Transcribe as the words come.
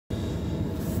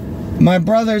My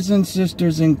brothers and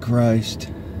sisters in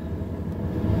Christ,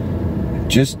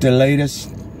 just the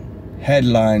latest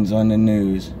headlines on the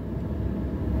news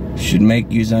should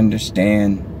make you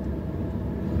understand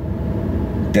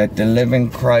that the living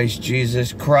Christ,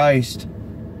 Jesus Christ,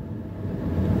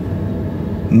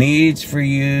 needs for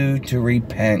you to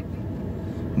repent,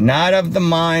 not of the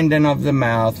mind and of the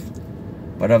mouth,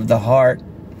 but of the heart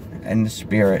and the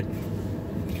spirit.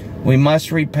 We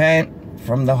must repent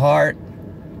from the heart,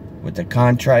 with a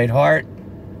contrite heart.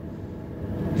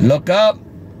 Look up,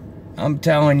 I'm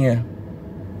telling you,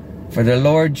 for the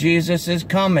Lord Jesus is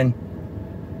coming.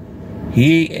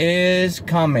 He is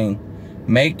coming.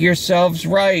 Make yourselves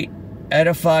right.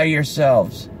 Edify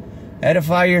yourselves.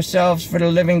 Edify yourselves for the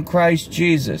living Christ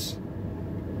Jesus.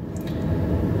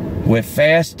 With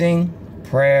fasting,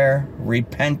 prayer,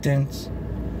 repentance,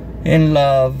 in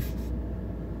love,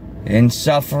 in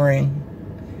suffering,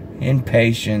 in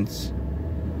patience,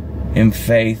 in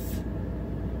faith,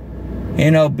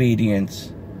 in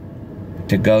obedience,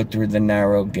 to go through the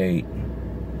narrow gate.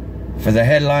 For the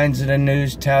headlines of the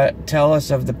news tell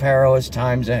us of the perilous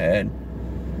times ahead.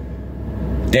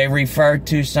 They refer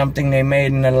to something they made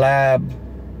in the lab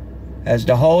as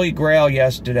the Holy Grail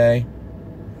yesterday,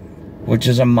 which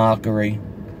is a mockery.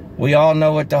 We all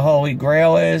know what the Holy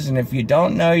Grail is, and if you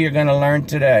don't know, you're going to learn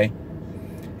today.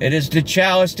 It is the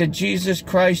chalice that Jesus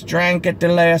Christ drank at the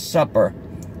Last Supper.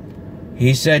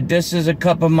 He said, "This is a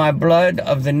cup of my blood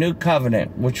of the new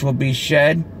covenant, which will be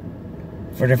shed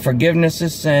for the forgiveness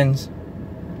of sins."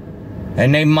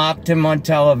 And they mocked him on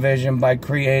television by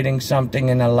creating something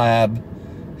in a lab,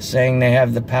 saying they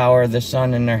have the power of the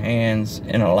sun in their hands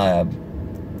in a lab.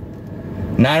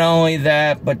 Not only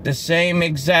that, but the same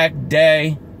exact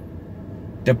day,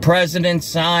 the president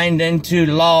signed into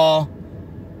law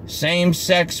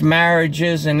same-sex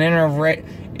marriages and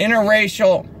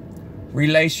interracial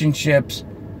relationships,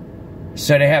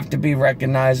 so they have to be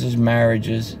recognized as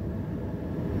marriages.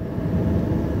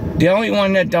 The only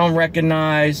one that don't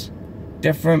recognize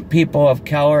different people of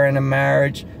color in a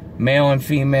marriage, male and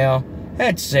female,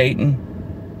 that's Satan.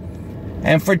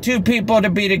 And for two people to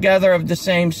be together of the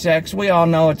same sex, we all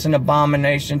know it's an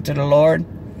abomination to the Lord.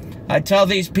 I tell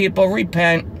these people,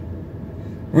 repent.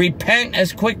 Repent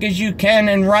as quick as you can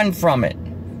and run from it.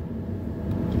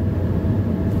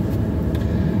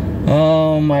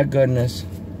 Oh my goodness.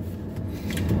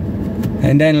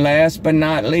 And then last but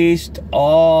not least,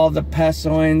 all the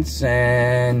pestilence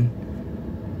and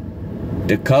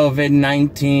the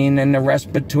COVID-19 and the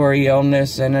respiratory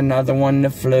illness and another one, the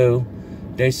flu.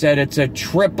 They said it's a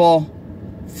triple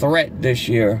threat this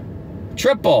year.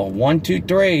 Triple. 1, 2,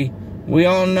 3. We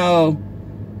all know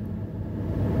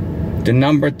the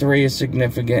number 3 is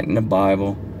significant in the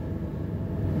Bible.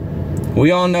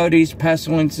 We all know these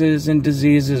pestilences and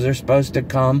diseases are supposed to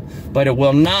come, but it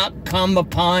will not come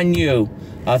upon you.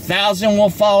 1,000 will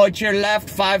fall at your left,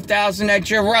 5,000 at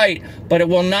your right, but it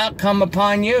will not come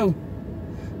upon you.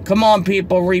 Come on,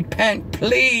 people, repent.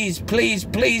 Please, please,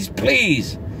 please,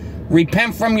 please.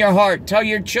 Repent from your heart. Tell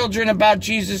your children about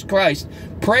Jesus Christ.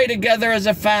 Pray together as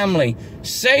a family.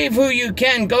 Save who you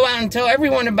can. Go out and tell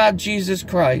everyone about Jesus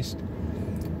Christ.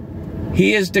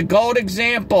 He is the gold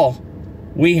example.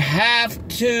 We have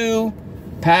to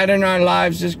pattern our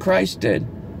lives as Christ did.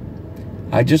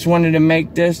 I just wanted to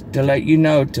make this to let you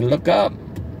know to look up.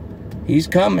 He's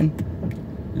coming.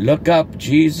 Look up.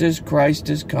 Jesus Christ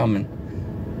is coming.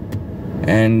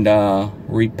 And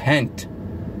repent.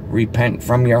 Repent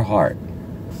from your heart.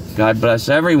 God bless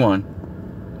everyone.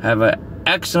 Have an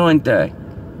excellent day.